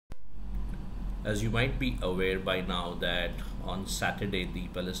As you might be aware by now that on Saturday the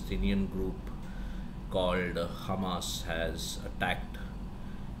Palestinian group called Hamas has attacked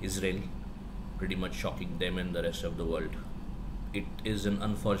Israel, pretty much shocking them and the rest of the world. It is an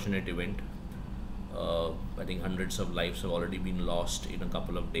unfortunate event. I think hundreds of lives have already been lost in a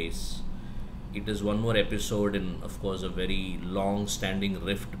couple of days. It is one more episode in, of course, a very long standing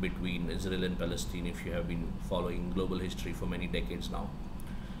rift between Israel and Palestine if you have been following global history for many decades now.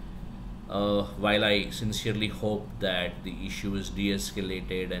 While I sincerely hope that the issue is de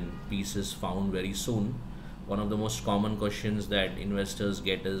escalated and peace is found very soon, one of the most common questions that investors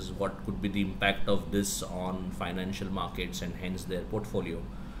get is what could be the impact of this on financial markets and hence their portfolio.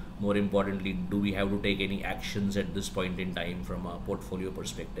 More importantly, do we have to take any actions at this point in time from a portfolio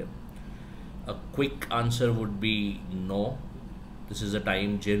perspective? A quick answer would be no. This is a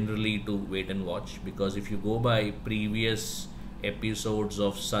time generally to wait and watch, because if you go by previous episodes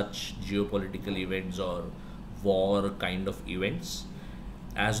of such geopolitical events or war kind of events,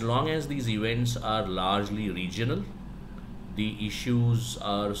 as long as these events are largely regional, the issues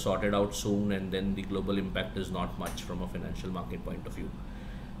are sorted out soon and then the global impact is not much from a financial market point of view.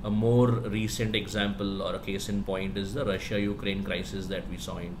 A more recent example or a case in point is the Russia Ukraine crisis that we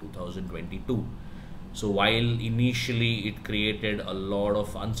saw in 2022. So, while initially it created a lot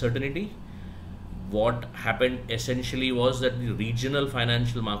of uncertainty, what happened essentially was that the regional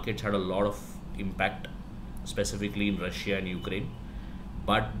financial markets had a lot of impact, specifically in Russia and Ukraine.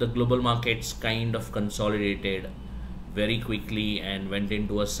 But the global markets kind of consolidated very quickly and went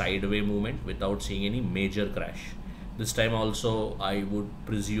into a sideway movement without seeing any major crash. This time also, I would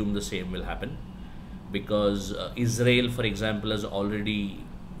presume the same will happen, because Israel, for example, has already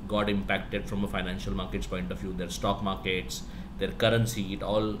got impacted from a financial markets point of view. Their stock markets, their currency, it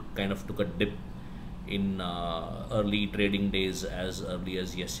all kind of took a dip in early trading days as early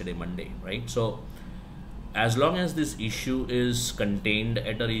as yesterday, Monday, right? So, as long as this issue is contained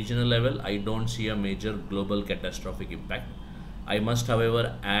at a regional level, I don't see a major global catastrophic impact. I must,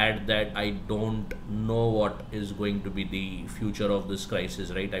 however, add that I don't know what is going to be the future of this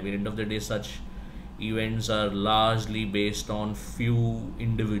crisis, right? I mean, end of the day, such events are largely based on few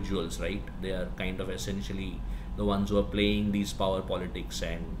individuals, right? They are kind of essentially the ones who are playing these power politics,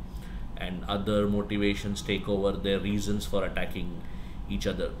 and other motivations take over their reasons for attacking each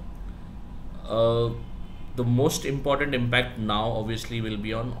other. Uh, the most important impact now obviously will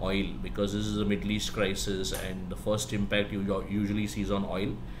be on oil, because this is a Middle East crisis and the first impact you usually see is on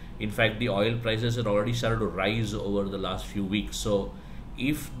oil. In fact, the oil prices had already started to rise over the last few weeks. So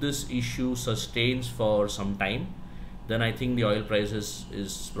if this issue sustains for some time, then I think the oil prices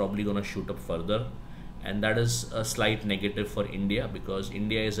is probably going to shoot up further, and that is a slight negative for India, because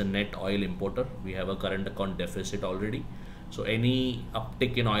India is a net oil importer. We have a current account deficit already. So any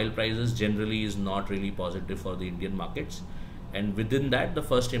uptick in oil prices generally is not really positive for the Indian markets. And within that, the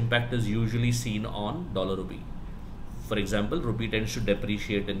first impact is usually seen on dollar rupee. For example, rupee tends to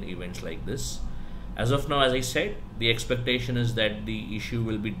depreciate in events like this. As of now, as I said, the expectation is that the issue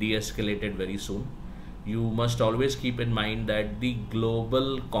will be de-escalated very soon. You must always keep in mind that the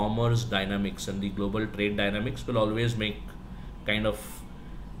global commerce dynamics and the global trade dynamics will always make kind of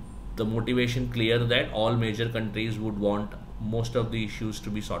the motivation clear that all major countries would want most of the issues to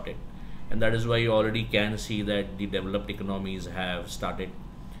be sorted. And that is why you already can see that the developed economies have started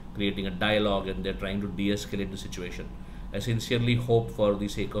creating a dialogue and they're trying to de escalate the situation. I sincerely hope for the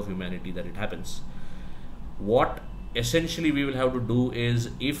sake of humanity that it happens. What essentially we will have to do is,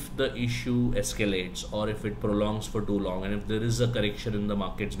 if the issue escalates or if it prolongs for too long and if there is a correction in the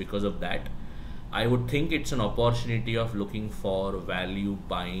markets because of that, I would think it's an opportunity of looking for value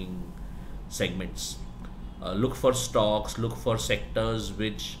buying segments. Look for stocks, look for sectors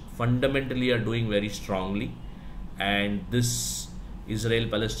which fundamentally are doing very strongly, and this Israel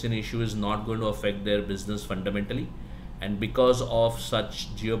Palestine issue is not going to affect their business fundamentally. And because of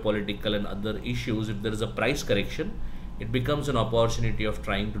such geopolitical and other issues, if there is a price correction, it becomes an opportunity of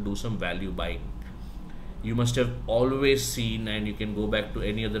trying to do some value buying. You must have always seen, and you can go back to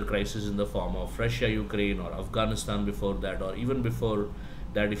any other crisis in the form of Russia, Ukraine, or Afghanistan before that, or even before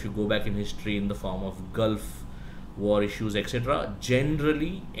that, if you go back in history in the form of Gulf war issues, etc.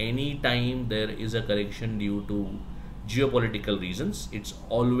 Generally, any time there is a correction due to geopolitical reasons, it's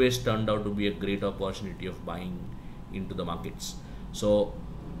always turned out to be a great opportunity of buying into the markets. So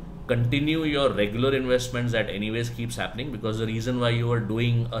continue your regular investments that anyways keeps happening, because the reason why you are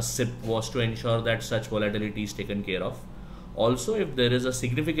doing a SIP was to ensure that such volatility is taken care of. Also, if there is a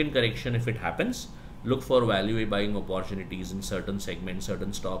significant correction, if it happens, look for value buying opportunities in certain segments,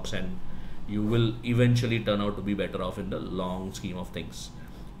 certain stocks, and you will eventually turn out to be better off in the long scheme of things.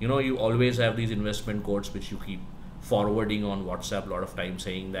 You always have these investment quotes which you keep forwarding on WhatsApp a lot of times,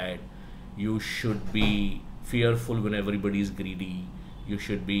 saying that you should be fearful when everybody is greedy, you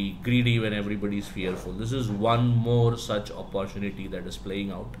should be greedy when everybody is fearful. This is one more such opportunity that is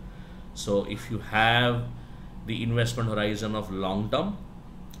playing out. So if you have the investment horizon of long term,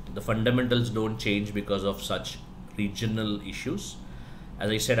 the fundamentals don't change because of such regional issues. As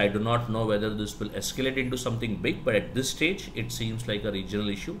I said, I do not know whether this will escalate into something big, but at this stage, it seems like a regional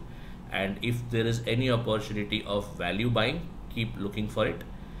issue. And if there is any opportunity of value buying, keep looking for it.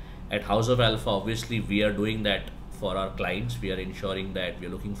 At House of Alpha, obviously, we are doing that for our clients. We are ensuring that we are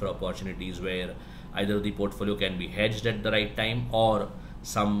looking for opportunities where either the portfolio can be hedged at the right time, or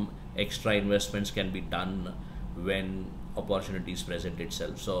some extra investments can be done when opportunities present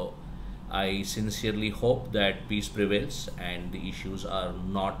itself. So I sincerely hope that peace prevails and the issues are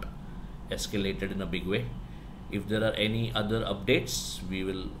not escalated in a big way. If there are any other updates, we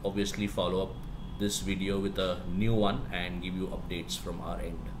will obviously follow up this video with a new one and give you updates from our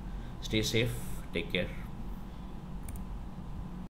end. Stay safe, take care.